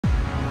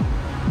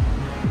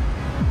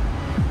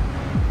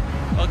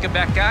Welcome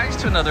back, guys,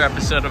 to another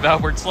episode of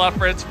Albert Slot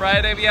Friends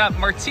Friday. We got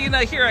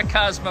Martina here at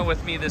Cosmo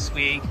with me this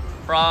week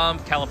from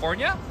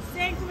California.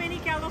 San Clemente,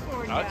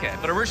 California. Okay,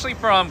 but originally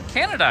from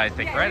Canada, I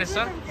think, yeah, right?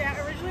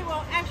 Originally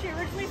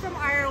from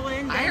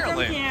Ireland. Ireland.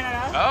 Then from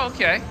Canada. Oh,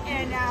 okay.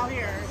 And now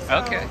here. So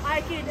okay.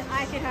 I could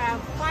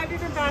have 5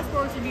 different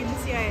passports and be in the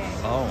CIA.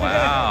 Oh,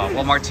 wow.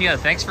 Well, Martina,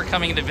 thanks for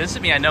coming to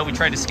visit me. I know we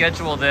tried to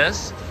schedule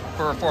this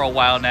for a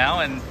while now,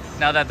 and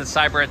now that the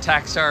cyber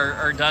attacks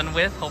are done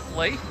with,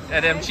 hopefully,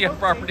 at MGM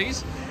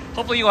Properties,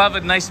 hopefully you'll have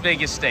a nice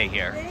Vegas stay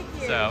here. Thank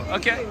you. So,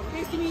 okay.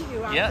 Nice to meet you.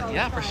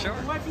 Yeah, for sure.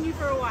 I'm watching you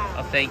for a while.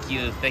 Oh, thank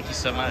you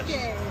so much.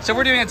 Okay. So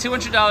we're doing a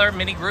 $200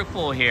 mini group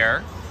pool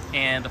here,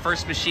 and the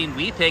first machine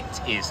we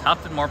picked is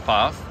Huff and More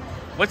Puff.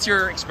 What's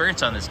your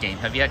experience on this game?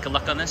 Have you had good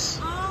luck on this?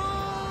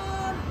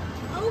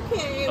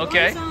 Okay.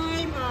 Okay.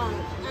 One time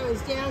I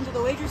was down to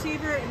the wage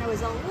receiver and it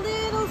was a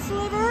little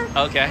sliver.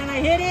 Okay. And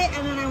I hit it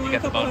and then I won a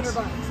couple $100.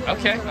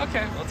 Yeah,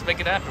 okay. Let's make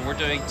it happen. We're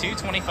doing two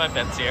 25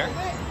 bets here.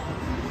 Okay.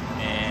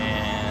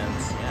 And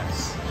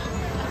yes.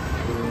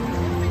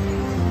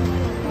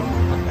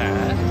 Not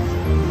bad.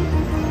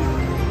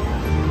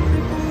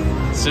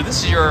 So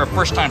this is your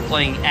first time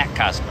playing at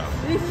Cosmo.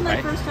 This is my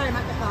right? first time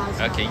at the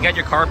Cosmo. Okay, you got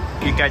your card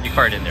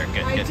in there.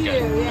 Good, I good, do,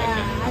 good.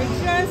 yeah.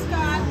 Okay. I just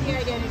got the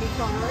identity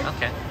card.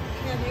 Okay.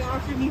 And they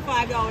offered me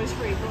 $5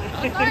 free play.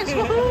 Oh, nice.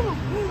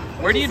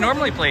 Woohoo. Where do you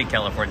normally play in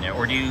California,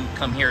 or do you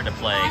come here to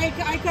play?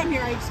 I come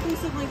here. I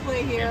exclusively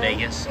play here. In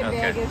Vegas? In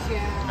Okay. Vegas,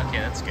 yeah. Okay,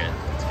 that's good.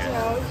 That's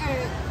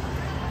good.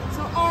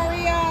 So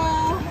Aria,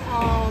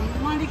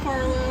 Monte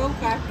Carlo,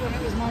 back when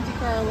it was Monte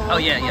Carlo. Oh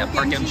yeah,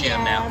 Park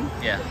MGM now.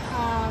 Yeah.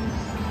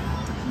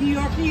 New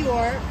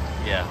York.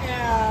 Yeah.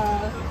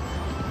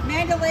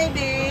 Mandalay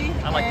Bay.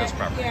 I like those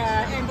properties.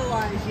 Yeah, and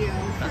Bellagio.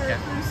 Okay.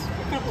 There's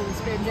a couple of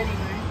spins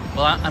anyway.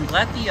 Well, I'm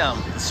glad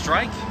the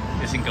strike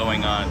isn't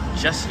going on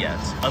just yet.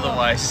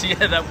 Otherwise,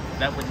 yeah,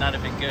 that would not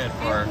have been good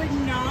for It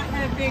would not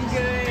have been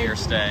good. your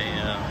stay.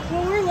 Yeah.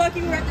 Well, we're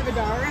lucky we're at the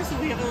Vidara, so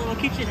we have a little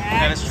kitchenette.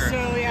 That is true.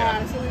 So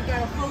Yeah. so we've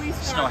got a fully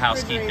stocked Just no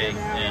housekeeping.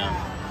 refrigerator now,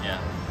 Yeah.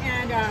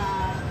 and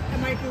a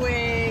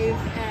microwave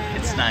and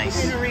It's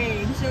nice. and a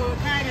range. So it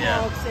kind of Yeah.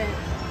 helps it.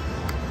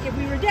 If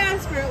we were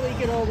desperate, we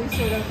could always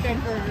sort of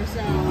fend for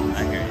ourselves.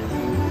 I hear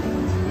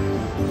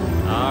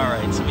you. All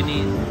right, so we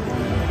need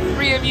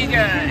 3 of you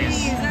guys.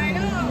 Please, I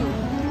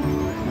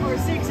know. Or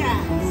 6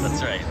 hats.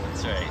 That's right.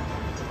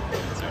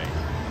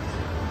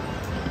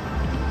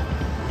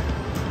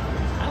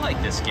 I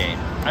like this game.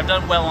 I've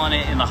done well on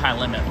it in the high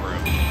limit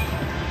room.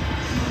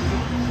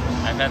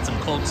 I've had some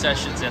cold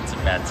sessions and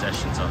some bad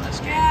sessions on this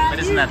game. Yeah, But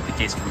isn't that the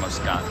case for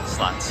most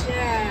slots?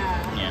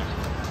 Yeah. Yeah.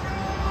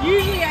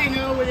 Usually I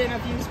know within a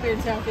few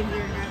spins how things are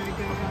gonna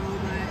go,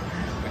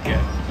 but Okay.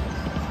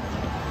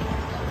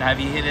 Now, have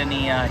you hit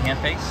any hand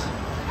fakes?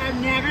 I've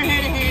never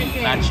had a hand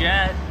fake. Not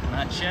yet.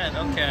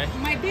 Okay.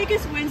 My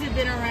biggest wins have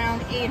been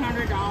around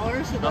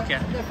 $800. So Okay.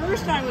 The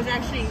first time was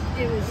actually,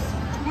 it was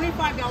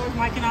 $25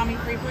 my economic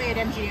free play at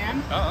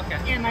MGM. Oh, okay.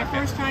 And my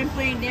first time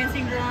playing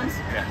Dancing Drums.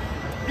 Yeah.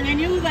 And I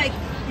knew like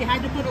you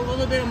had to put a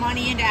little bit of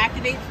money in to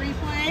activate free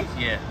play.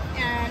 Yeah.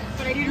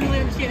 But I didn't really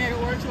understand how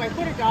it worked, so I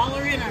put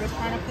 $1 in. I was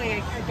trying to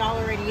play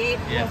 $1.88. It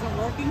Yeah. wasn't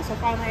working, so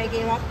finally I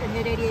gave up and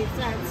hit 88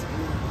 cents.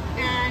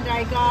 And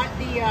I got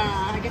the,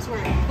 I guess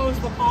where I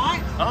closed the pot.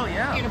 Oh,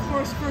 yeah. And of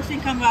course, first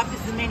thing come up is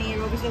the mini. It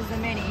always does the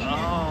mini.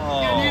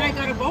 Oh. And then I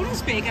got a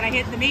bonus pick, and I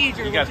hit the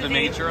major. You got the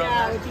major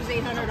Yeah, over? which was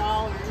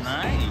 $800.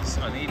 Nice.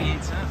 On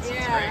 88 cents. That's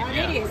Yeah, great.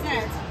 on 88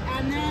 cents.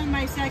 And then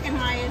my second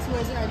highest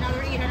was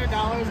another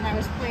 $800, and I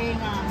was playing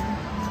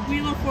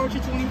Wheel of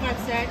Fortune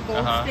 25-cent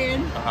gold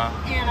spin.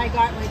 And I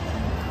got like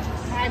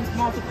times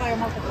multiplier.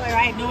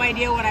 I had no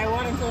idea what I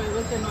won until I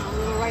looked in the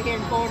little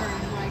right-hand corner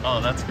and was like, Oh,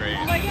 that's great.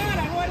 oh my God,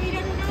 I won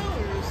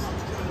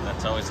 $800.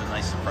 That's always a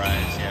nice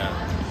surprise, yeah.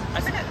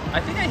 I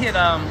think I hit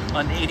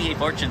on 88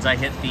 fortunes. I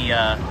hit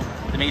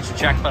the major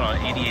jackpot on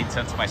 88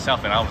 cents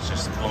myself, and I was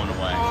just blown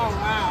away. Oh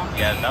wow!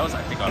 Yeah, that was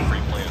I think on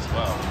free play as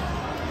well.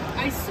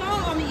 I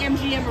saw on the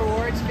MGM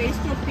Rewards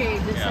Facebook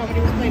page that somebody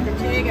was playing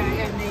Bottega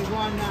and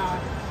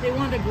they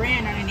won the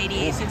grand on an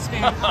 88 cent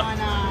spin on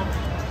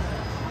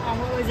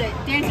what was it?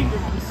 Dancing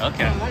Drums.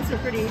 Okay. So that's a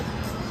pretty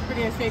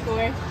nice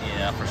takeaway.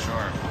 Yeah, for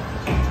sure.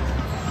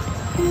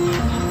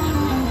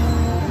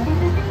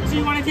 So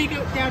you want to take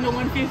it down to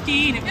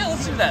 115? Yeah,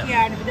 let's do that.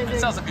 Yeah, and if that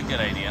sounds like a good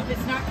idea. If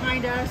it's not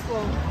kind to us,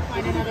 we'll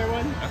find another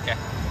one. Okay.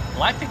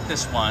 Well, I picked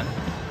this one,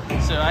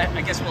 so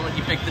I guess we'll let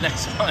you pick the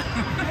next one.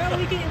 Well,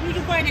 we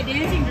can find a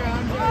Dancing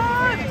Drums.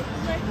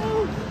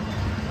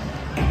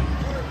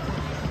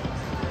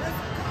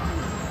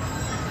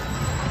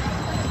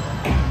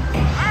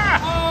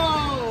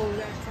 Oh,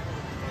 that's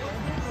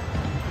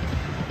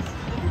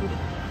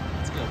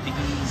Let's go,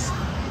 piggies.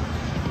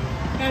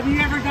 Have you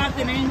ever got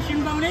the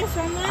mansion bonus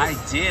on this? I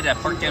did at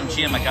Park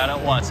MGM. I got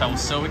it once. I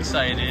was so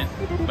excited,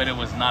 but it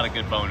was not a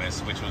good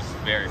bonus, which was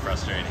very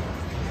frustrating.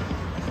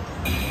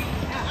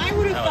 I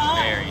would have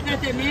thought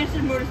that the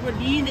mansion bonus would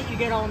mean that you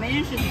get all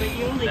mansions, but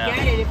you only get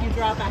it if you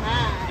drop a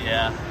hat.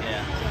 Yeah.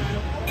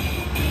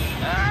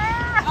 So.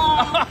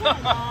 Oh,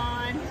 come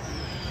on.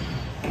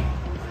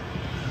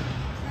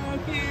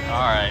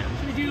 All right.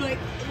 Should we do like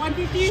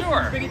 150?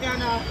 Sure. Bring it down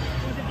to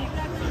 150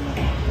 exactly.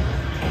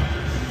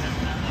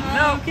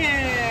 No.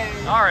 Okay.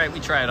 All right, we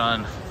tried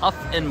on Huff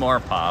and More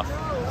Puff.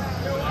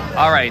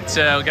 All right,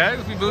 so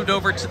guys, we moved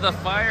over to the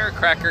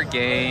firecracker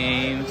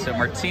game. So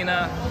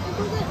Martina.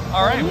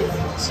 All right,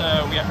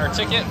 so we got our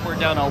ticket. We're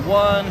down on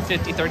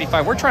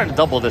 150.35. We're trying to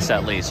double this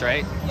at least,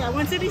 right? Yeah,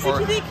 176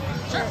 you think?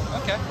 Sure.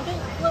 Okay.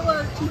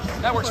 Well,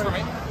 That works for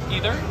me.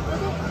 Either.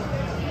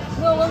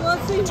 Well,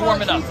 let's see. Let's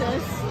warm it up.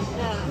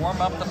 Yeah.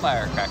 Warm up the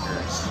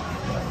firecrackers.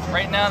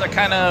 Right now they're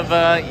kind of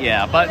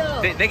yeah,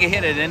 but they can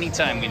hit at any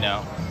time, we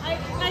know.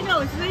 I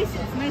know, it's nice.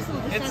 It's a nice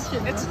little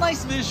deception. It's a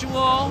nice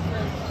visual,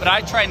 but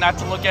I try not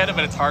to look at it,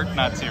 but it's hard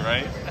not to,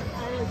 right?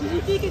 I know, because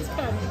you think it's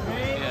coming,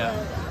 right? Yeah.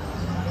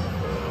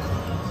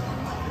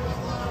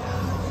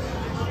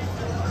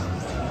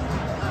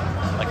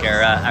 Like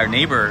our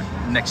neighbor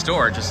next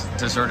door just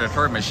deserted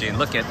her machine.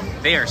 Look at,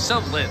 they are so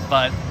lit,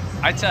 but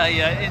I tell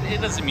you,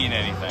 it doesn't mean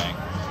anything.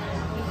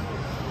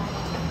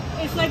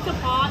 It's like the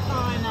pot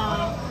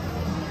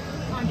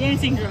on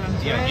Dancing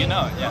Drums, Yeah, right? you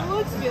know it, yeah. It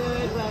looks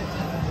good, but...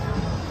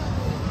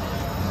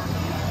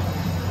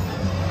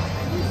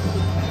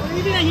 Or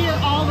even I hear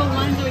all the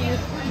ones where you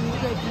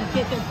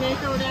get the pick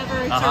or whatever,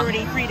 it's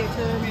already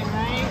predetermined,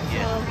 right?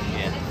 Yeah, So,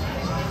 yeah.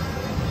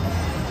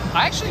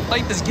 I actually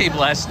played this game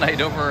last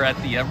night over at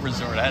the M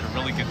Resort. I had a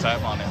really good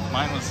time on it.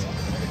 Mine was,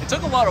 it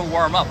took a while to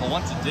warm up, but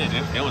once it did,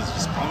 it was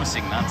just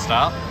promising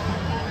nonstop.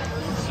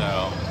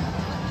 So,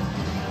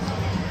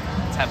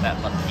 let's have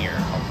that luck here,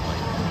 hopefully.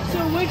 so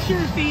what's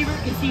your favorite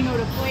casino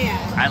to play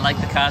at? I like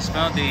the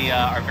Cosmo. They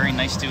are very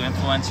nice to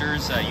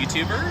influencers,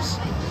 YouTubers,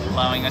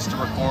 allowing us to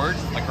record,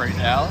 like right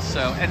now.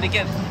 So, and they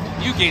get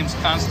new games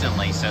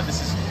constantly, so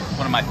this is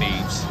one of my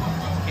faves.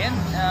 And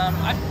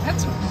I've had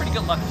some pretty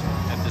good luck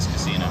at this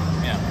casino,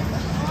 yeah.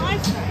 Oh,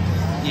 that's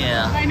nice.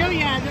 Yeah. I know,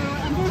 yeah,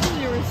 unfortunately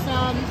there were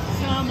some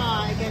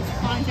I guess,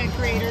 content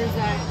creators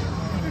that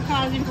were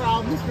causing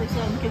problems for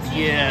some casinos.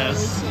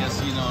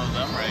 Yes, you know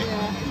them, right?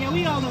 Yeah,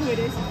 we all know who it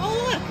is.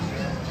 Oh, look!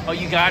 Oh,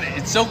 you got it.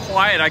 It's so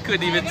quiet, I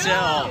couldn't even know.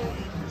 tell.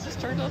 Is this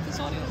turned up, this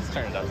audio? Let's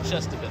turn it up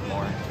just a bit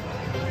more.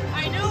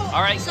 I know.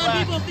 All right, some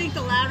people think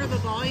the louder the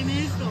volume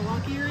is, the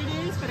luckier it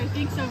is, but I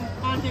think some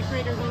content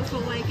creators also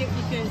like it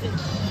because it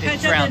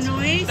cuts out the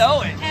noise,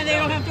 and they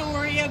don't have to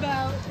worry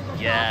about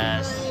the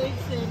copyrights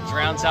and all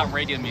drowns that. out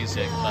radio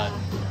music, but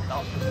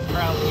the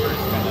crowd here is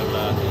kind of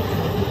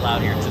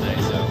loud here today,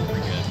 so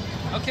we're good.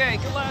 Okay,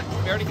 good luck.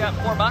 We already got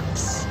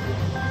 $4.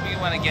 We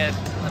want to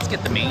let's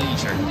get the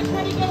major. Let's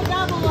try to get a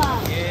double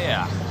up.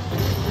 Yeah.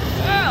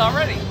 Ah,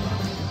 already.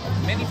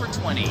 Mini for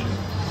 20.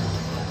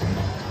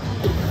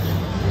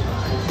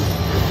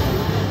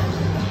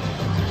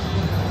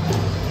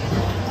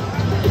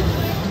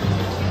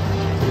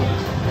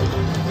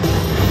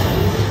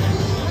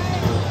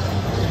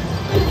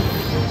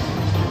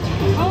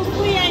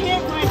 Hopefully I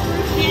hit my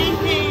first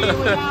campaign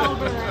with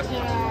Albert.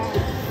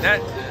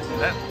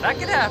 That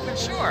could happen,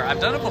 sure. I've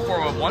done it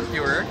before with one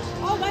viewer.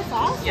 Oh, that's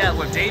awesome. Yeah,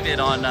 with David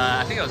on,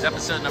 I think it was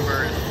episode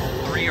number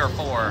 3 or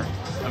 4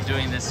 of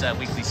doing this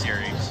weekly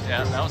series.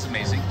 Yeah, that was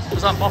amazing. It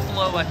was on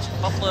Buffalo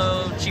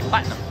Chief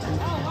Platinum. Oh,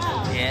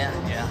 wow. Yeah.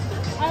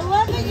 I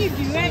love that you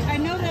do it. I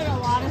know that a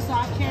lot of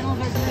sock channels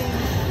are doing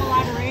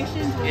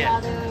collaborations with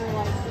other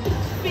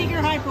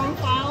bigger high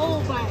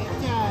profile, but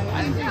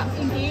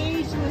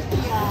engage with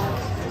the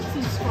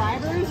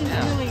subscribers is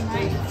really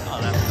nice.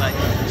 Oh, I'm glad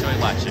you enjoy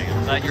watching.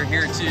 I'm glad you're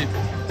here to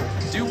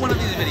do one of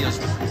these videos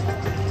with me.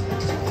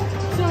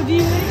 So do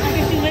you, I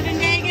guess you live in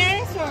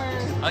Vegas,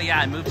 or? Oh yeah,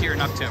 I moved here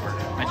in October.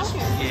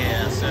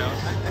 So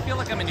I feel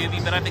like I'm a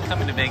newbie, but I've been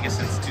coming to Vegas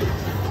since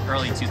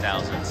early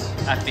 2000s.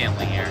 I have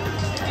family here.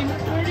 And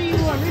where do you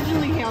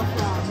originally hail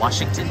from?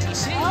 Washington,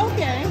 D.C. Oh,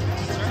 okay.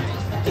 That's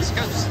right. East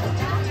Coast.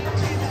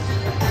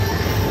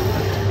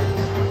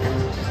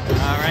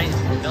 All right,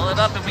 fill it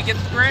up and we get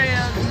the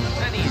grand.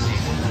 That easy.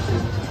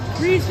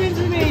 3 spins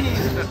remaining.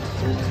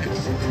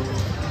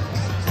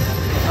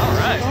 All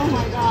right. Oh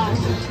my gosh.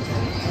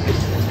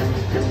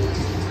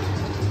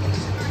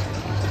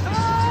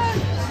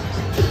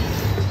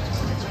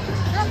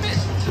 Drop it.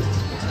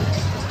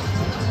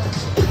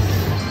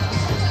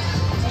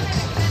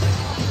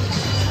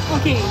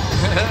 Okay.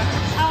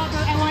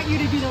 Albert, I want you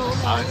to do the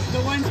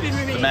 1 spin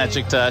remaining. The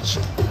magic touch.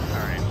 All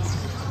right.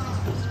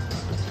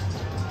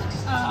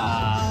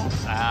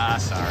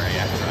 Sorry,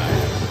 I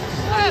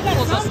tried. That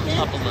pulls us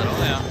up a little,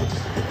 yeah.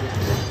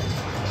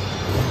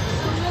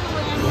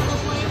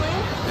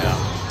 Yeah.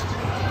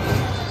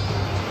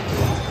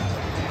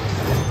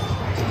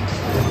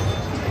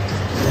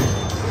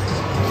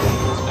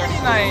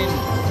 $39.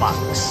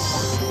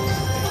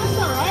 That's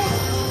all right.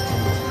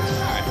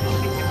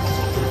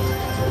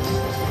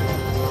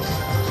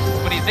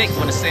 What do you think?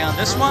 Want to stay on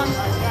this one?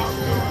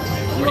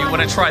 Or do you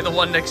want to try the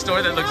one next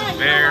door that looks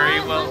very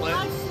well lit?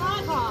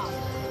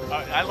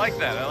 I like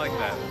that.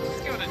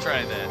 Let's give it a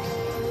try then.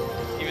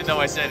 Even though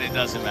I said it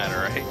doesn't matter,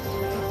 right?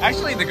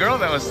 Actually, the girl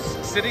that was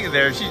sitting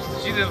there, she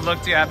didn't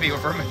look too happy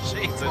with her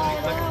machine. So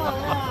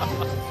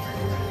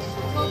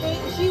Well,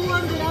 she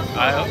warmed it up.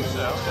 I hope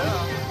so.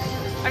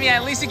 Yeah. I mean,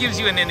 at least it gives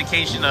you an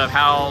indication of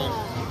how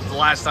the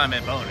last time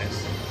it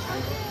bonus.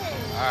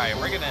 All right,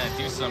 we're gonna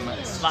do some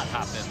slot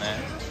hopping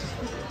then.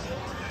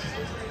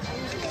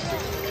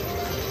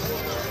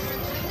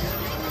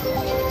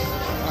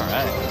 All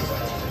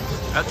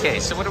right. Okay,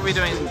 so what are we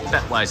doing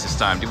bet-wise this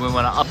time? Do we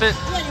want to up it?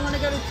 Yeah, you want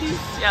to go to 2?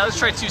 Yeah, let's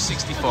try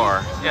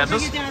 264. Yeah,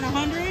 bring it down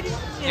 100.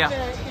 Yeah.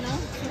 You know.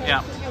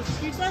 Yeah.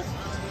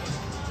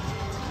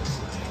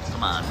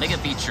 Come on, make a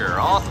feature,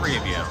 all 3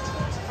 of you.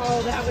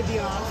 Oh, that would be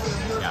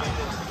awesome. Yeah.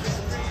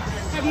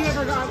 Have you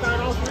ever got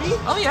all 3?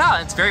 Oh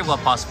yeah, it's very well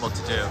possible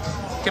to do.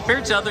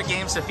 Compared to other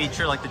games that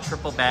feature like the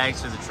triple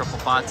bags or the triple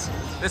pots,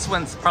 this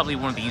one's probably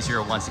one of the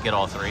easier ones to get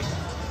all 3.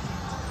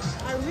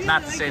 I really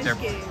Not to like say this they're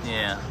game.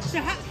 yeah. So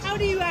how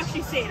do you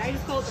actually say it? I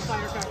just call it the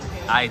Firecracker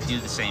game. I do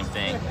the same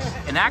thing.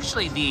 And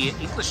actually the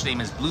English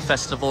name is Blue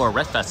Festival or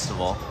Red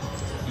Festival.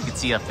 You can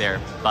see up there.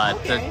 But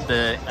okay.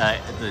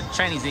 the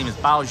Chinese name is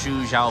Bao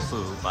Zhu Zhao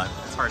Fu, but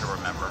it's hard to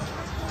remember.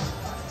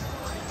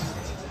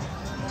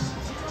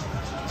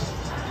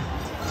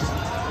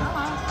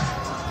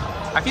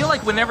 I feel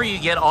like whenever you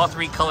get all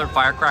 3 colored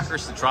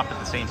firecrackers to drop at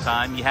the same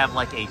time, you have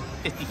like a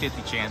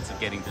 50-50 chance of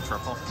getting the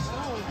triple.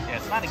 Oh. Yeah,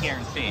 it's not a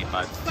guarantee,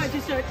 but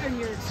just on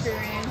your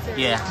experience. Or,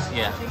 yeah.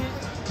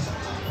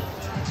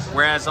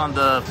 Whereas on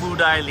the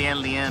Fudai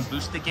Lian Lian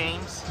boosted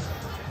games,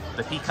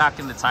 the Peacock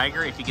and the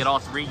Tiger, if you get all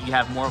 3, you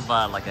have more of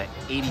a, like a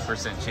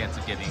 80% chance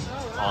of getting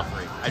all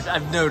 3.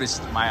 I've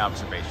noticed my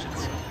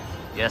observations.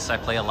 Yes, I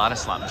play a lot of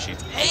slot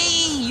machines.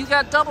 Hey, you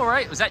got double,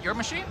 right? Was that your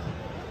machine?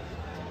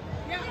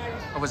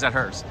 Or was that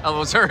hers? Oh, it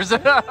was hers.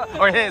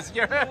 Or his.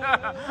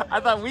 I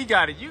thought we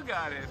got it. You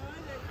got it.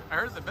 I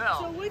heard the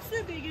bell. So what's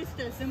the biggest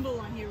symbol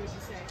on here, would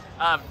you say?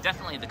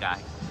 Definitely the guy.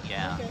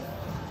 Yeah. Okay.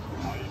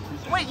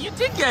 Wait, you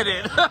did get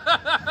it.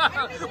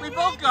 We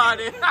both got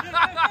it. Oh,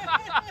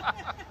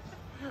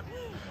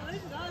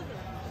 this is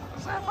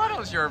awesome. I thought it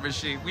was your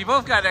machine. We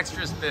both got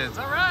extra spins.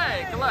 All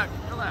right. Good luck.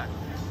 Good luck.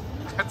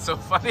 That's so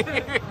funny.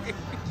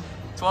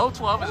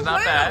 12-12 is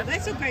not bad.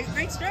 That's a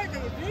great start,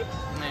 don't you think?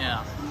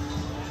 Yeah.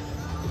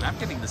 I'm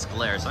getting this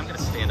glare, so I'm going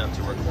to stand up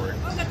to record.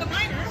 Oh, got the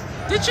minor.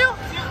 Did you?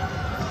 Yeah.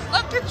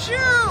 Look at you!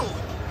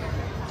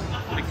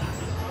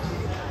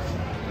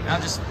 Now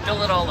just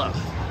fill it all up.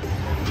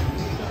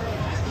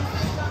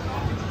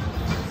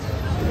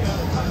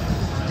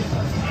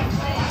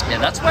 Yeah,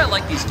 that's why I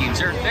like these games.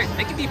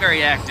 They can be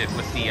very active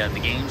with the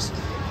games.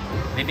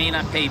 They may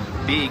not pay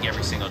big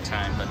every single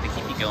time, but they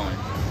keep you going.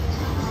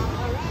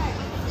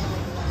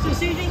 So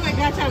same thing like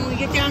that time when we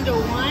get down to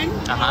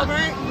 1,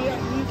 Albert,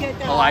 you get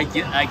that. Oh, I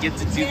get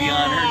to do the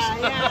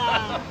honors.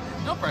 Yeah.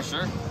 No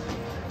pressure.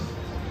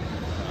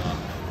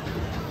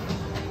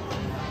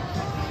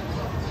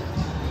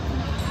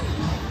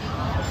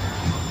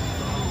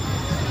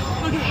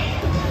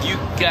 Okay. You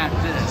got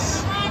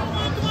this. Come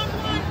on.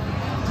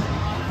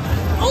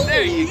 Oh,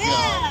 there you go.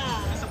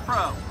 That's a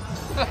pro.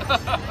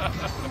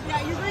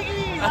 Yeah, you're bringing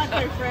me luck,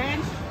 my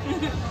friend.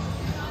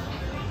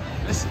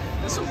 This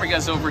will bring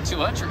us over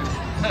 200. We're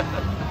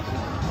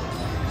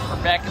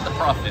back in the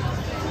profit.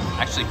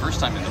 Actually, first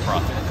time in the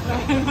profit.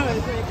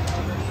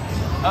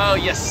 Oh,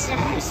 yes.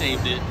 We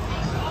saved it.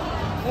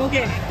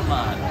 Okay. Come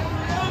on.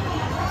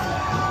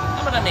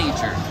 How about a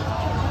major?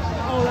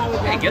 Oh, that was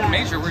Hey, get a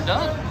major. We're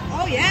done.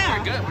 Oh, yeah.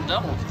 We're good. We're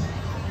doubled.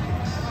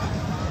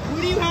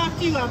 Who do you have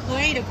to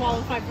play to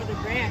qualify for the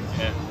grand?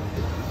 Yeah.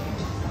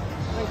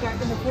 Like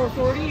in the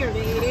 440 or the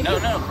 880? No.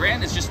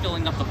 Grand is just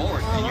filling up the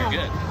board, and you're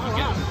good. You're good.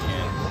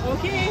 Yeah.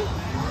 Okay.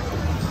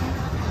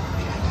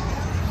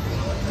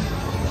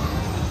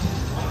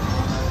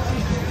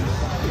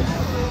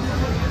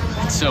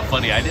 It's so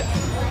funny. I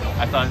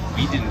thought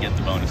we didn't get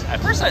the bonus. At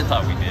first I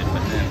thought we did,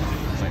 but then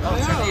it's like, oh,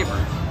 it's our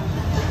neighbor.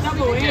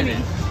 Double whammy.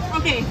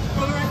 Okay,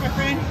 go right, my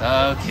friend.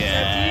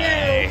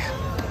 Okay.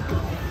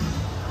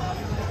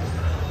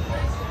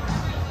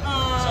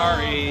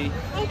 Sorry.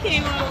 Okay,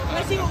 well,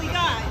 let's see what we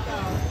got.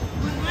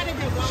 We might have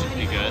been Should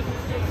be good.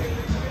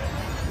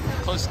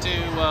 Close to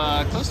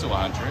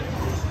 100.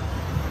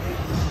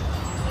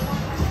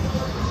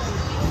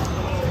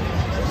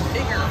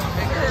 Bigger.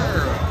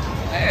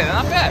 Hey,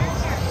 not bad.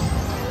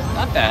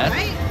 Not bad.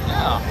 Right?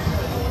 Yeah.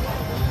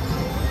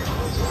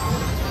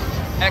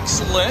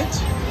 Excellent.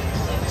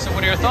 So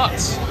what are your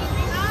thoughts?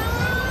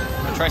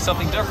 Want to try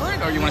something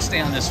different, or you want to stay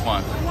on this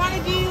one? I want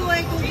to do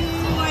like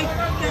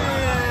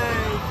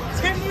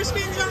 10 more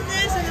spins on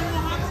this, and then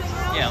we'll hop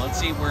somewhere else. Yeah, let's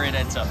see where it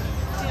ends up.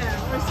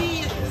 Yeah, or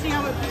see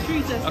how it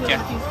treats us Okay.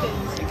 with a few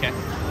spins. Okay.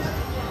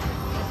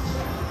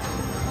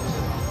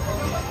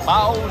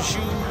 Bao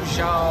Zhu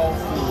Zhao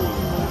Fu.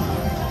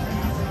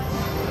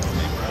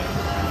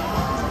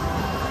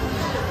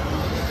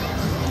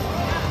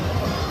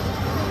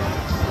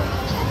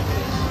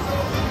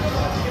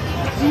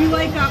 Do you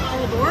like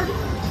all aboard?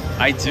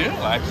 I do.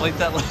 I played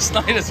that last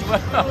night as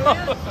well. Oh,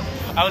 yeah?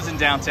 I was in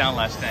downtown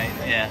last night.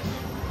 Yeah.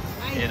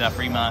 In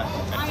Fremont.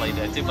 I played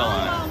that. Did well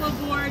on it. all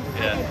aboard.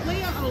 Yeah. I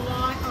play it a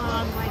lot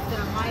on like the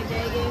My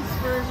Vegas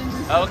versions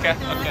and Oh, stuff okay. like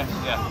that. Okay.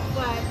 Yeah.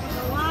 But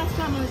the last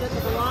time I was at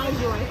the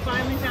Bellagio, I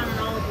finally found an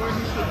all aboard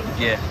machine.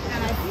 Yeah. And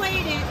I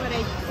played it, but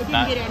I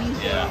didn't get anything,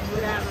 yeah.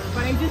 whatever.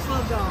 But I just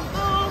love golf.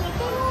 Oh, look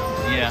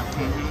at that. Yeah.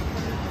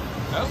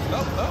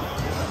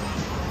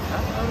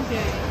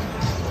 Okay.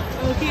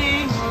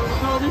 Okay, we'll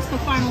call this the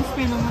final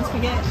spin unless we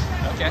get.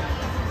 Okay.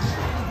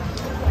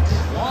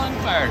 One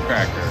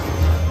firecracker.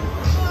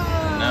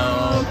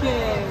 No.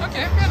 Okay.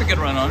 Okay, we had a good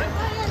run on it.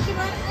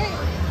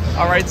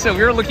 All right, so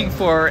we were looking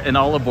for an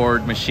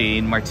all-aboard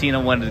machine.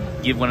 Martina wanted to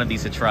give one of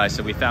these a try,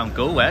 so we found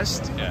Go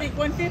West. I think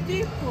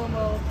 150. We'll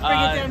bring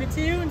it down to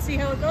 2 and see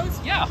how it goes.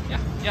 Yeah.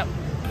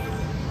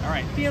 All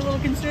right. Be a little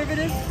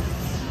conservative.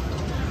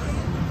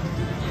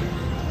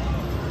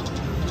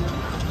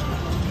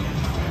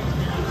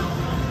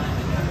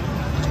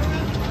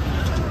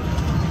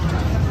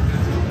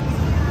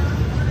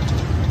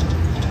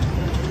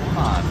 Come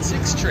on,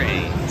 6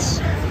 trades.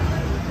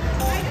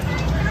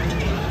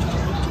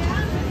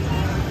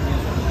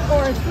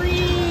 Or a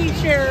free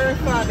share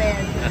club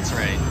in. That's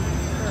right.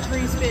 Or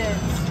free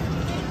spins.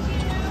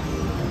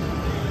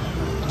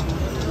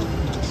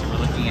 So we're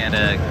looking at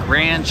a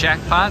grand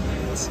jackpot.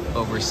 It's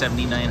over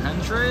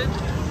 7,900.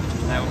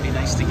 That would be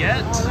nice to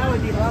get. Oh, that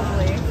would be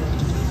lovely.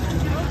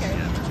 Okay.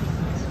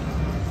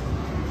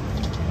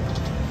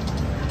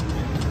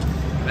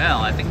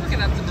 Well, I think we're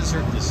gonna have to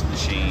desert this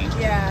machine.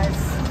 Yeah,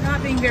 it's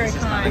not being very It's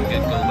not kind. a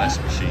good Go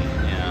West machine.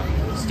 Yeah.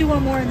 Let's do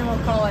one more and then we'll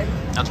call it.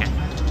 Okay.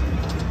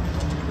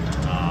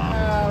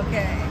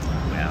 Okay.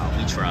 Well,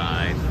 we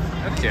tried.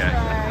 Okay.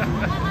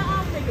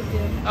 I'll take a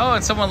dip. Oh,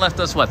 and someone left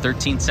us, what,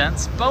 13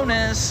 cents?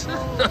 Bonus! Which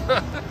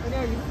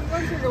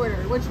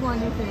one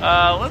do you think?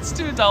 Let's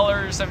do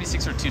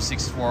 $1.76 or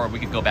 $2.64. We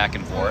could go back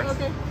and forth.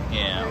 Okay.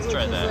 Yeah, let's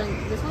try that.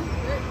 Like this one?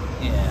 Right.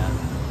 Yeah.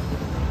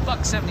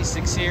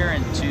 $1.76 here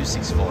and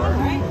 $2.64. All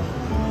right.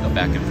 Go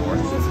back and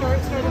forth. We'll start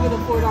with a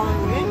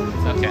 $4 win.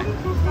 Okay.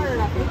 Start it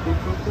up.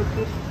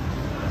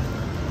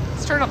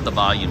 Let's turn up the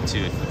volume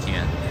too if we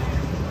can.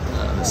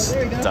 This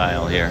there you go.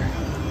 dial here.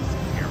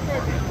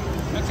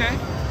 Okay.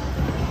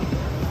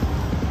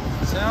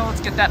 So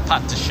let's get that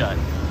pot to shut.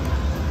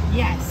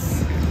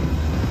 Yes.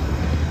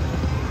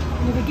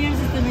 And if it gives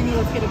us the mini,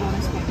 let's get a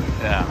bonus one.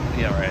 Yeah,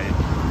 right.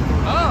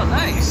 Oh,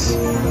 nice.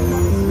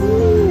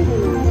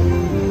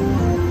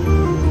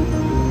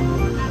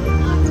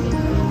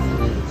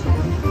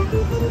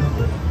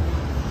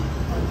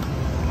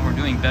 We're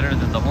doing better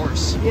than the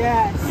horse.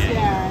 Yes,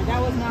 yeah,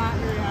 that was not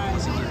very high.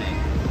 What's your name?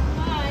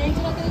 Hi, would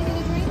you like anything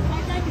to drink?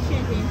 I'd like a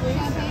champagne, please.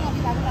 Champagne, I'll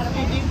be back with that,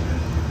 okay? Thank you.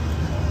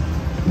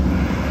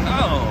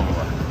 Oh.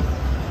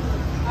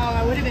 Oh,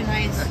 that would have been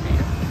nice. I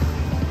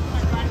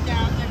brought it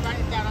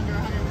down under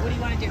 100. What do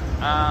you want to do?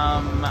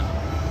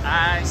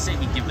 I say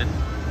we give it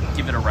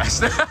a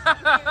rest.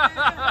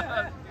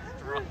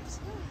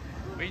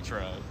 We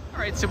tried. All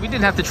right, so we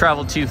didn't have to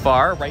travel too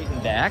far, right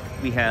and back.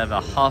 We have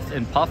a Huff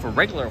and Puff, a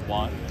regular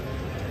one.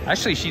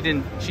 Actually, she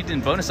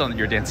didn't bonus on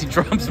your dancing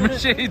drums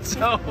machine,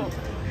 so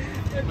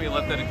we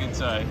left that a good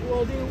time.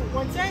 We'll do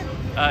 1 cent.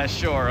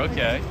 Sure,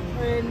 okay.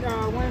 And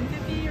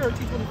 150 or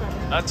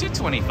 225.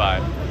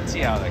 225. Let's see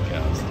how that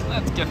goes.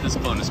 Let's get this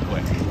bonus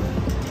quick.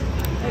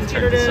 Let's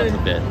Turn this up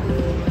a bit.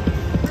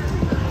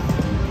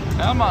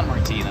 Come on,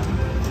 Martina.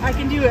 I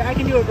can do it. I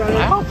can do it, brother.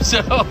 I hope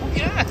so.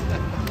 Yeah.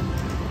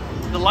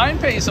 The line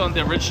pays on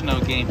the original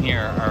game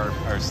here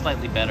are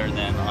slightly better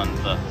than on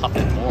the Huff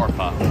and More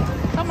Puff.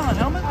 Come on,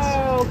 helmets.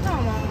 Oh,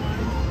 come on.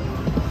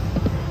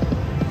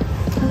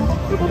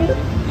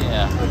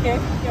 Yeah. Okay.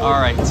 All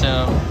right,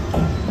 so.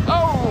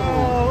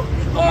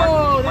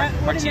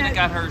 Martina that.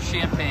 got her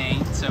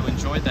champagne, so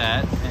enjoy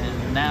that.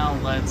 And now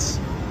let's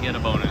get a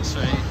bonus,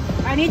 right?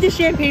 I need the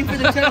champagne for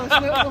the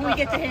toast when we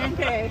get to hand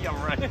pay.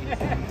 Yeah, right.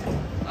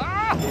 Oh,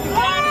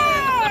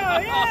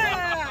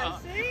 yeah!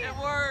 See? It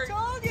worked.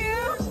 Told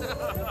you.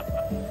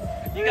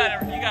 You got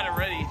it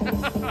ready.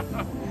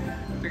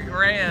 The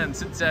grand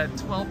sits at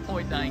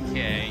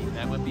 12.9K.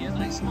 That would be a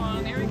nice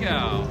one. Here we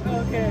go.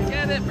 Okay.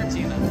 Get it,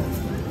 Martina.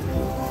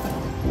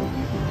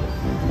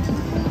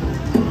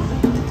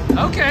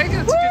 Okay,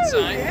 that's a good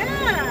sign.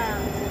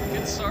 Yeah.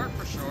 Good start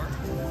for sure.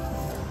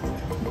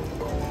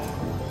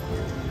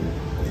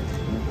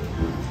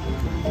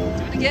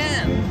 Do it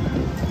again.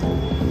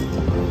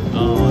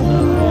 Oh no.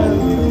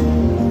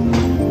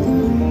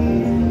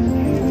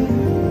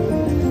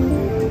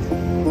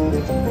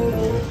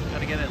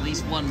 Gotta get at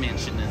least one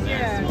mention in there.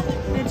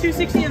 Yeah. And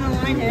 260 on the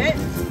line hit.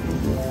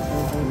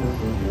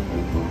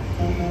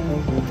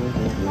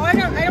 Oh, I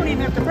don't even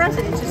have to press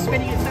it. It's just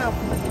spinning itself.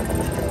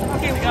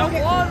 Okay, We got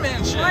one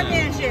mention. One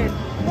mansion.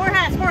 More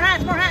hats, more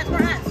hats, more hats, more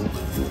hats.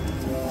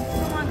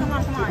 Come on, come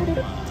on, come on.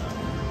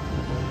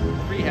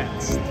 3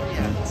 hats. 3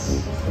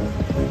 hats.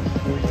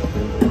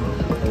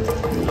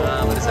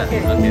 What is that?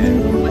 Okay.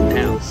 Wooden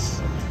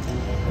house.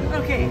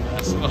 Okay.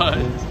 That's what.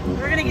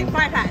 We're gonna get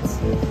 5 hats.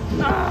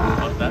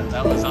 Well,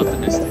 that was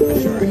optimistic for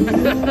sure.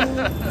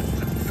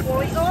 Well,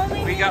 we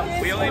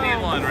only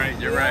need one, right?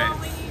 You're right. We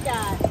only need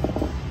that.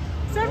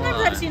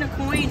 Sometimes I've seen a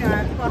coin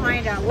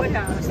behind a wood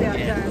house.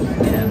 Yeah.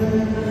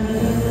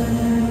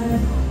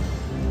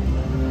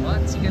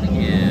 What's he gonna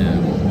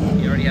give?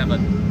 You already have $11.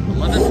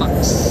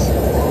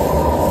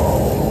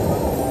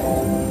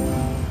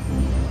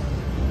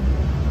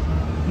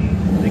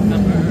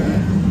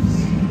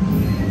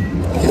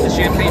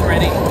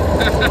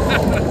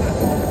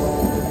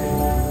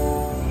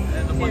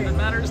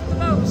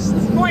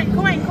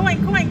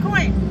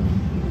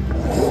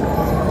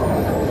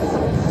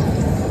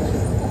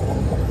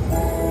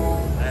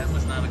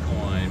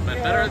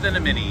 than a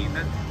mini.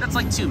 That's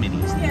like 2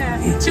 minis.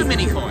 Yeah. 2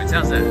 mini coins.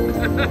 How's that?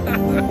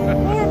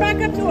 Well, we're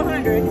back up to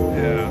 100.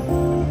 Yeah.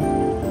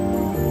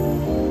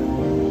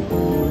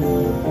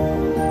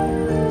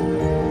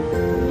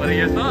 What are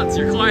your thoughts?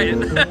 You're quiet.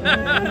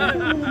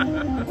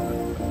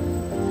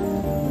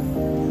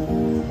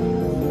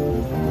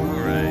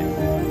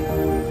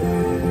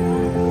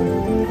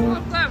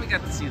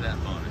 Got to see that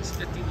bonus.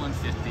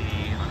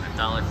 51.50 on the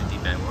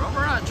 $1.50 bet. We're over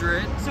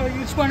 100. So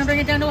you just want to bring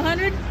it down to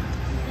 100?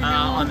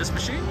 On this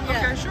machine?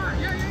 Yeah. Okay, sure.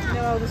 Yeah.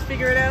 No, I'll just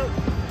figure it out.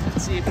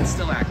 Let's see if it's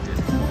still active.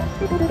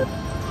 Go to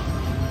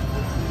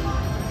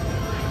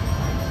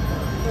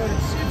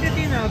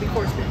 250 and that'll be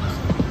 4 spins.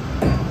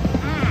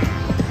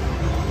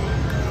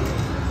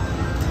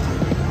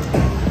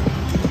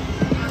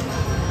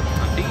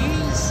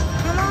 Biggies.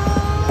 Come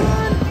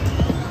on!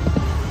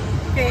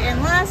 Okay,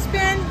 and last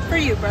spin for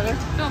you, brother.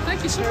 No,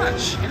 thank you so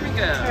much. Here we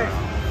go.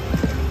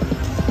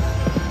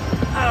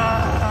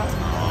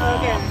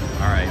 Okay.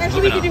 All right.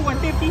 Actually, we can do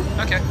 150.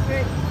 Okay.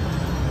 Good.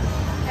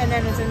 And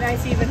then it's a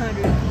nice even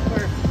 100.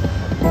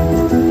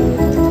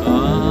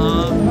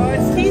 Oh,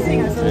 it's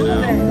teasing us a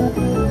little bit.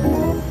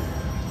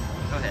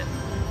 Go ahead.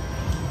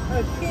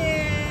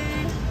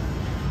 Okay.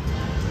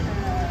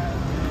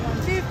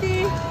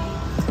 150.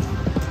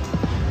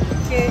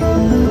 Okay.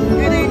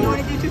 And then you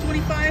want to do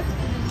 225?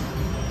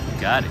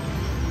 Got it.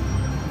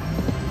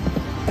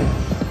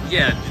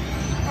 Yeah.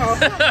 Oh,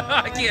 come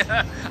on. I can't.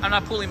 I'm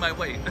not pulling my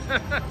weight.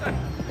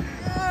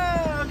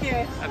 Oh,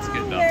 okay. That's a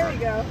good number. There we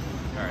go.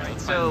 All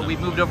right. So we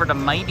moved over to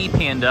Mighty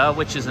Panda,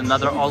 which is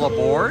another all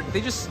aboard.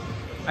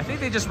 I think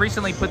they just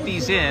recently put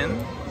these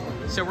in.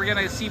 So we're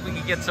gonna see if we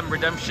can get some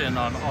redemption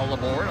on all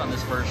aboard on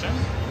this version.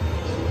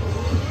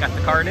 Got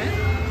the card in.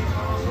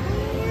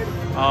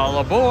 All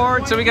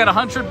aboard. So we got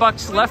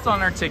 $100 left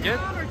on our ticket.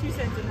 Or 2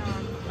 cents an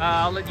hour?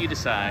 I'll let you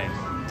decide.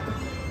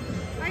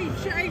 I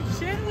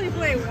generally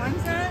play 1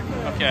 cent.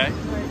 Okay.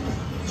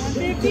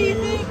 150, you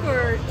think,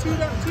 or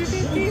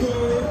 250?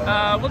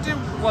 We'll do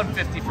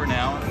 150 for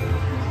now,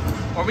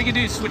 or we could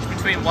do switch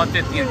between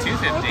 150 and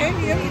 250. Okay,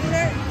 yeah, we can do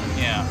that.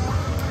 Yeah.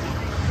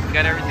 You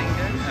got everything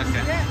good?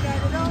 Okay. Yeah, got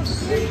it all.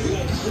 So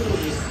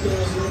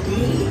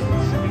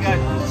we got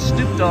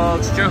Snoop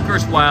Dogg's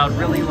Joker's Wild,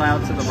 really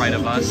loud to the right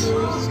of us.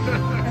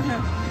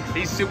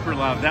 He's super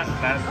loud. That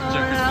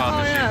Joker's Wild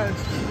machine.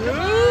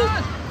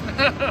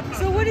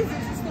 So what is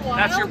this? Is the wild?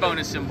 That's your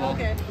bonus symbol.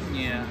 Okay.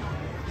 Yeah.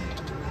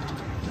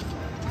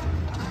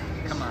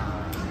 Come on.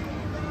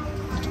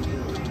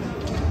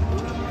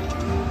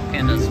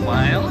 Panda's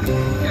Wild.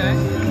 Okay.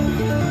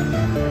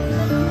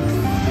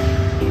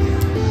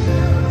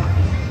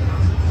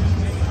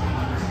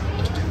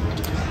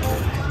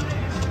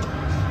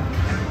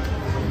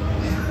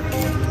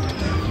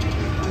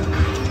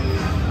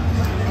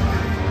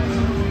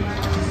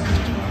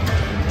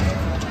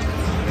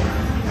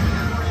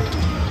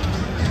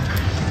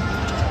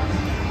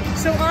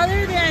 So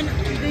other than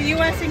the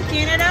U.S. and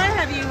Canada,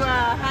 have you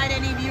had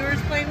any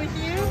viewers play with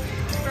you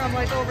from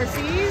like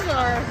overseas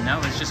or? No,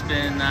 it's just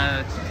been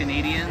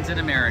Canadians and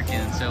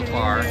Americans so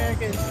far.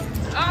 Americans.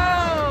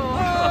 Oh!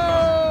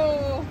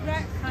 Oh,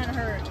 that kind of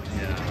hurt.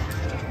 Yeah.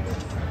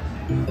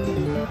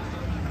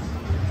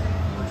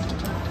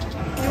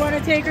 You want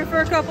to take her for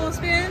a couple of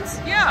spins?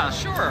 Yeah,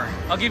 sure.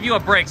 I'll give you a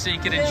break so you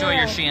can enjoy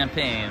your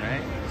champagne,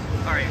 right?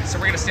 All right, so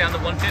we're gonna stay on the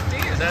 150.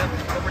 Is that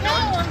what we're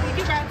doing? No, we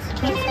do that.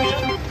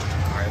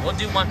 All right, we'll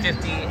do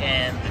 150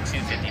 and the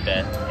 250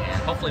 bet,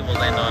 and hopefully we'll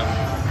land on a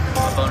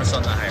bonus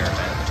on the higher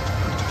bet.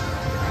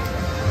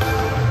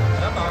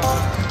 Come on.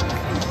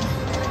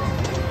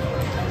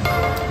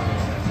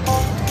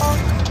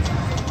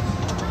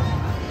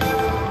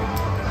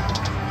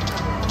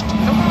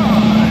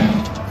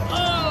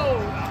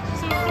 Oh,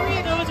 so 3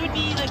 of those would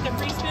be like the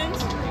free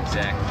spins?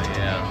 Exactly,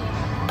 yeah.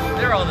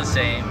 They're all the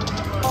same.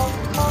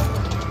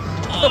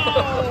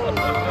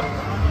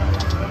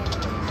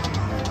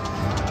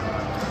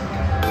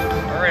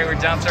 All right, we're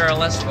down to our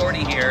less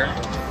 40 here.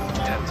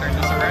 Gotta turn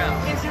this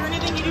around. Is there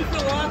anything you do for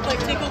luck, like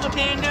tickle the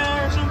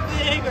panda or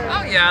something? Or?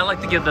 Oh yeah, I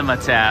like to give them a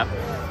tap.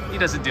 He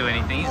doesn't do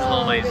anything. He's a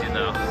little lazy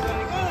though.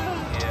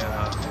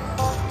 Yeah.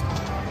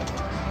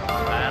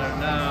 I don't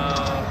know.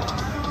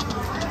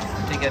 I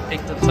think I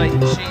picked the tight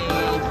machine.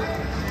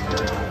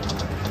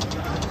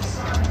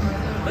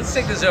 Let's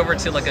take this over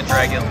to like a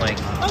Dragon Lake.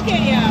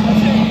 Okay, yeah.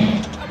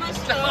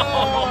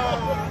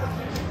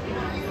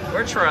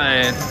 We're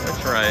trying.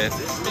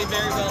 This may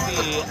very well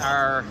be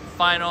our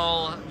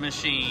final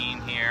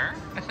machine here.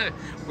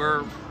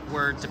 we're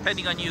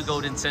depending on you,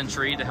 Golden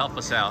Century, to help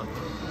us out.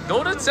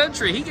 Golden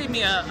Century, he gave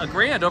me a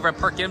grand over at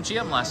Park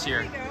MGM last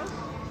year.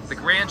 The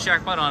grand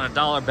jackpot on a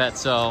 $1 bet,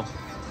 so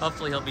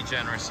hopefully he'll be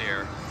generous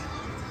here.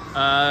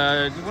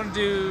 Do you want to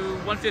do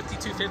 150,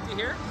 250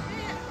 here?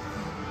 Yeah.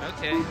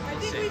 Okay. I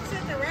think we've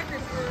set the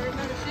record for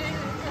another machine.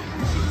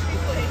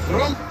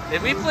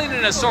 We played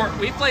an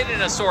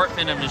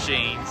assortment of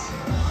machines,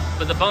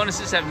 but the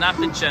bonuses have not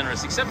been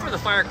generous, except for the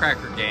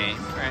firecracker game,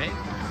 right?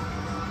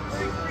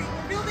 We're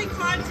building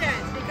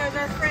content because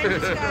our friend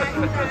just got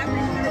advertised.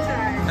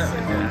 Yes.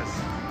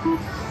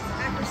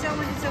 After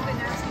someone did something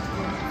nasty to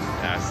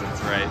Yes,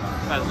 that's right.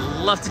 I'd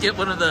love to get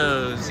one of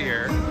those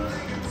here.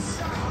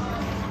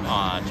 Come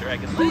on,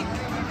 Dragon Lake. You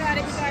got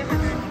it, you got it, you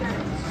got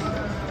it.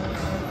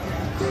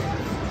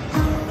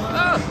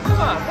 Oh, come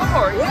on, one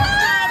more.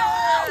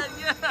 Yes!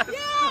 Yes! Yes!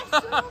 Oh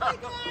my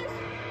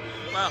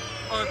gosh!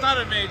 Well, it's not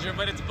a major,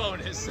 but it's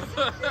bonus.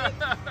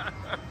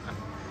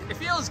 It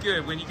feels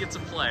good when you get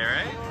some play,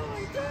 right? Oh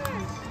my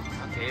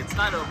gosh! Okay, it's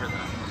not over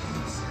though.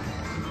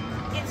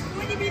 It's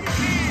going to be the best.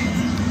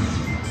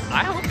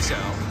 I hope so.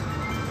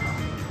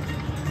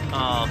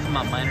 Oh, come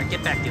on, Miner,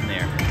 get back in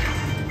there.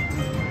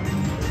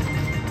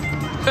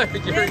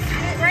 This,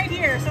 right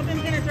here.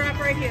 Something's going to drop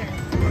right here.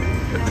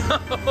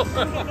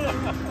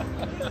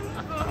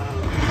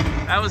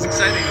 That was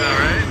exciting though,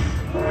 right?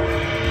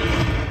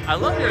 I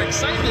love your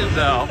excitement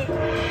though.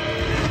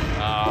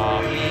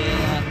 Oh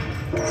man.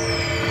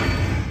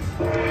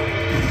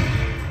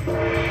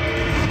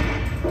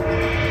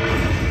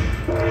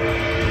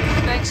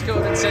 Thanks,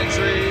 Golden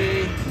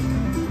Century.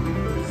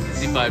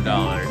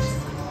 $55.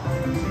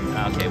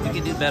 Okay, we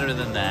can do better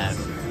than that.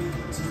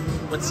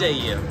 What say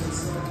you?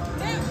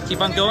 Keep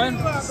on going?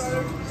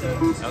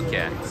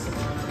 Okay.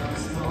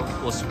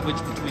 We'll switch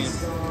between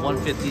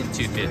 150 and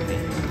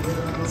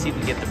 250. Let's see if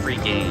we get the free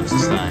games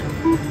this time.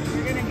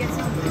 You're gonna get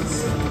something.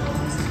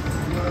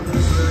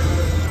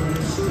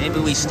 Maybe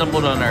we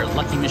stumbled on our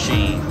lucky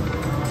machine.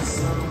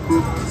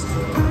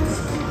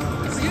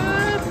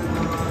 Good.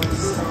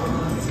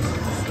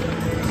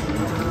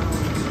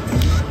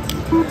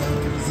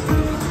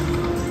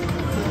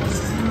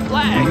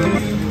 Flag.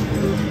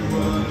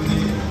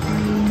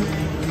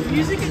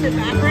 Music in the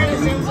background, it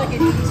sounds like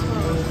an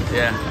easeful.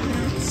 Yeah.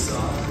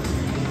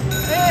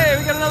 Hey,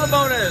 we got another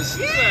bonus.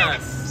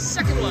 Yes!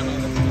 Second one.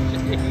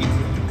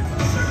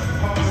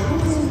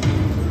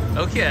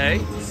 Okay.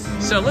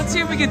 So let's see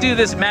if we can do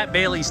this Matt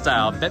Bailey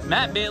style.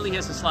 Matt Bailey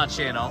has a slot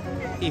channel.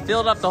 He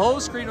filled up the whole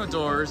screen with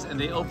doors and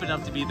they opened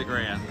up to be the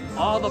grand.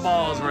 All the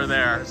balls were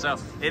there. So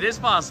it is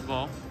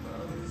possible.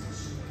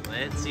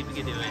 Let's see if we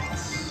can do it.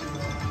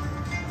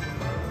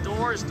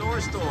 Doors,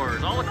 doors,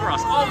 doors. All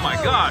across. Oh my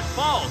gosh,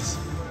 balls.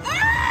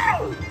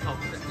 Oh! Oh,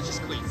 it's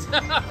just queens.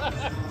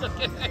 It's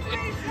okay.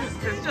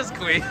 It's just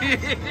queens.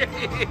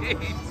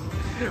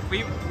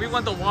 We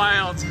want the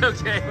wilds,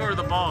 okay, or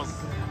the balls.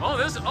 Oh,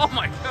 this, oh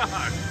my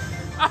god.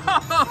 Oh.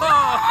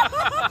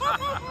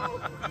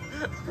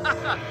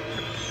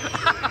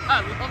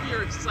 I love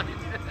your excitement.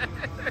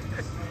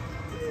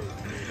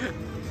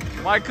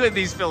 Why couldn't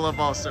these fill up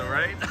also,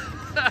 right?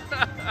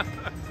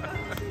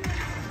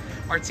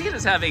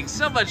 Martina's having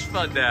so much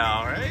fun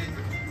now, right?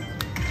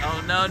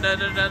 Oh no, no,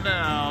 no, no,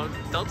 no.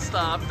 Don't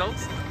stop. Don't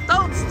stop.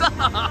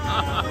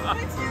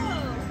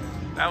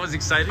 That was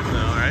exciting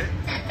though, right?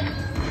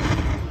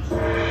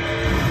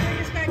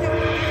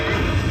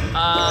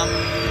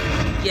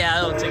 Yeah,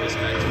 it'll take us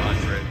back to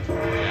 100.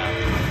 Yeah.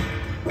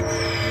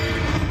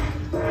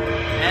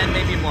 And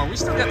maybe more. We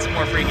still got some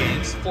more free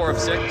games. 4 of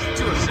 6,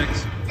 2 of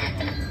 6.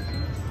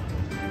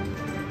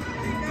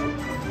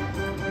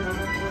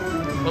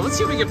 Well, let's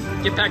see if we can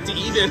get back to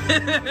even.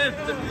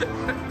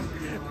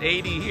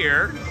 80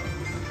 here.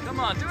 Come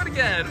on, do it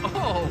again.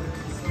 Oh,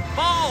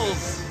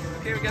 balls.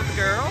 Okay, we got the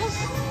girls.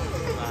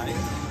 Nice.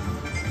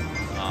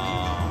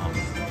 Oh,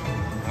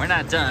 we're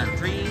not done.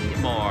 3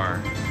 more.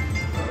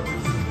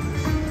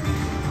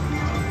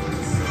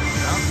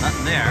 No,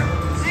 nothing there.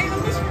 I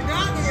almost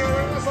forgot that there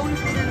were a bonus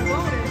within a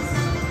bonus.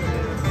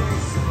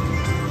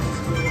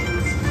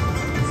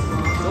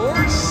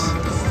 Doors.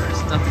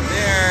 There's nothing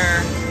there.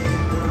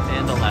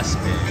 And the last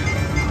spin.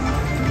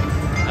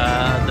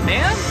 The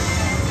man?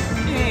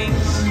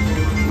 Kings.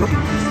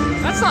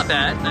 That's not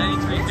bad.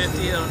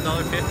 $93.50,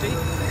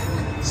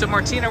 $1.50. So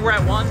Martina, we're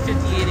at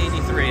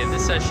 158.83, and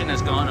this session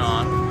has gone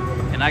on.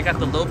 And I got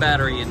the low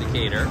battery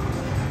indicator. So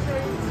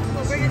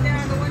we'll bring it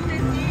down to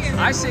 150. And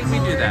I say we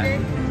do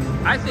that.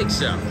 I think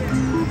so.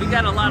 We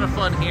got a lot of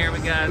fun here. We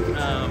got and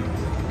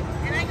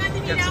I got to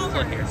meet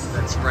Albert. here.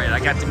 That's right. I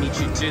got to meet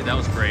you too. That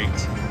was great.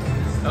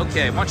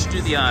 Okay, why don't you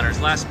do the honors?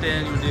 Last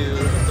spin, you do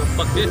the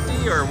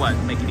 $1.50 or what?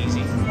 Make it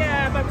easy.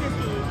 Yeah,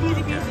 $1.50.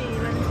 Easy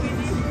peasy, lemon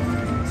squeezy.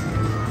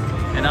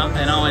 And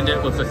I'll end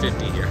it with a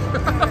 50 here.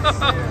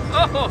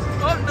 Oh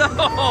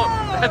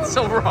no! That's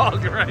so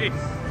wrong, right?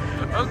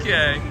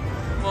 Okay.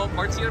 Well,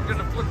 Martina, I'm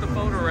gonna flip the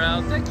phone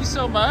around. Thank you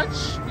so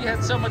much. We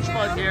had so much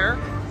fun here.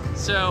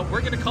 So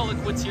we're gonna call it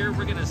quits here.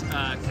 We're gonna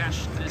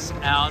cash this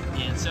out,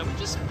 and so we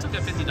just took a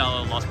 $50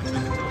 loss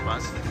between the two of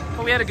us.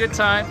 But we had a good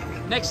time.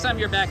 Next time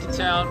you're back in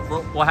town,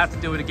 we'll have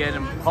to do it again,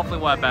 and hopefully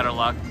we'll have better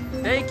luck.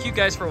 Thank you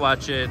guys for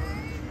watching,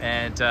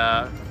 and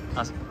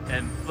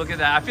look at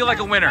that. I feel like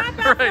a winner.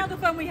 Right. All the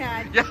fun we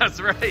had. Yes,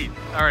 right.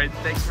 All right,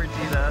 thanks,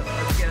 Martina.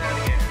 Let's get out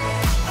of here.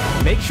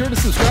 Make sure to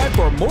subscribe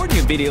for more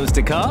new videos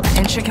to come,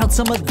 and check out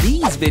some of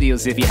these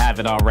videos if you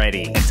haven't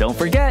already. And don't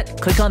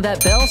forget, click on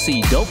that bell so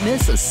you don't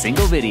miss a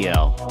single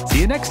video. See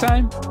you next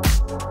time.